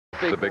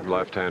The big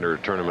left-hander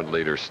tournament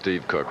leader,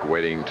 Steve Cook,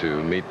 waiting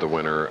to meet the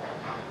winner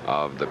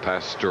of the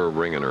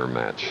Pasteur-Ringener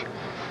match.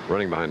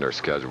 Running behind our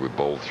schedule, we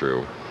bowled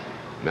through.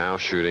 Now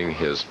shooting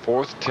his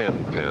 4th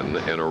 10 pin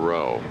in a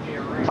row,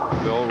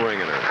 Bill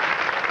Ringener.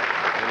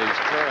 And he's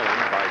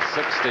trailing by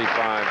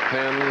 65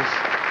 pins.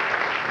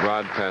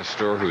 Rod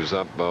Pasteur, who's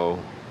up, Bo,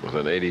 with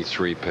an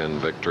 83-pin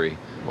victory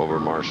over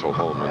Marshall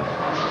Holman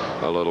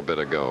a little bit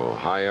ago.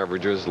 High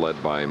averages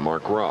led by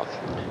Mark Roth.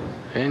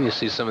 And you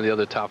see some of the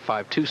other top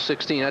 5,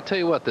 216. I tell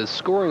you what, the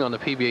scoring on the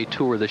PBA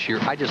Tour this year,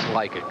 I just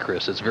like it,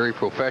 Chris. It's very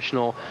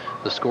professional.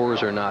 The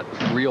scores are not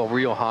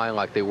real high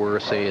like they were,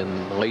 say,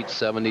 in the late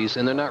 70s,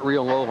 and they're not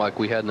real low like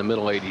we had in the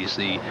middle 80s.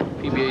 The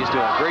PBA is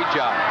doing a great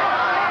job.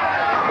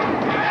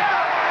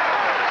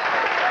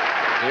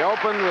 He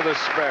opened with a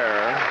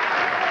spare.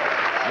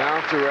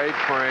 Now through 8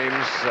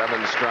 frames,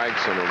 7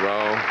 strikes in a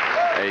row.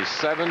 A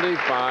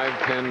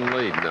 75-pin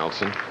lead,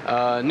 Nelson.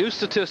 New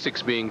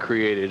statistics being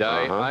created.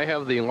 I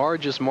have the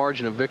largest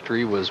margin of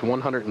victory was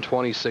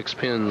 126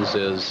 pins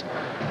as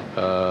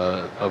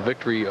a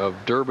victory of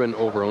Durbin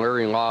over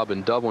Larry Lobb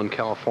in Dublin,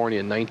 California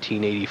in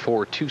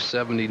 1984,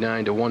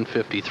 279 to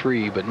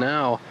 153. But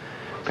now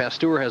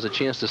Pasteur has a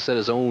chance to set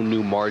his own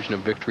new margin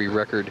of victory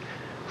record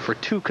for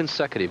 2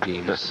 consecutive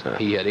games.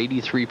 He had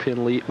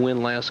 83-pin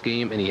win last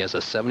game, and he has a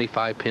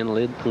 75-pin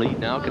lead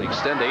now, can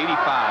extend to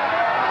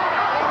 85.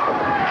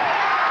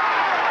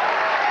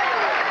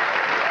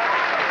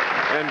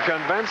 In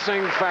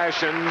convincing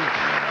fashion,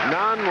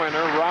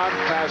 non-winner Rod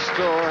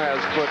Pasteur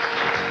has put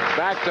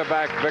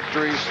back-to-back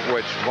victories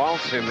which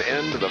vaults him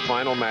into the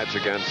final match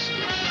against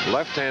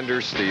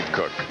left-hander Steve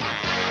Cook.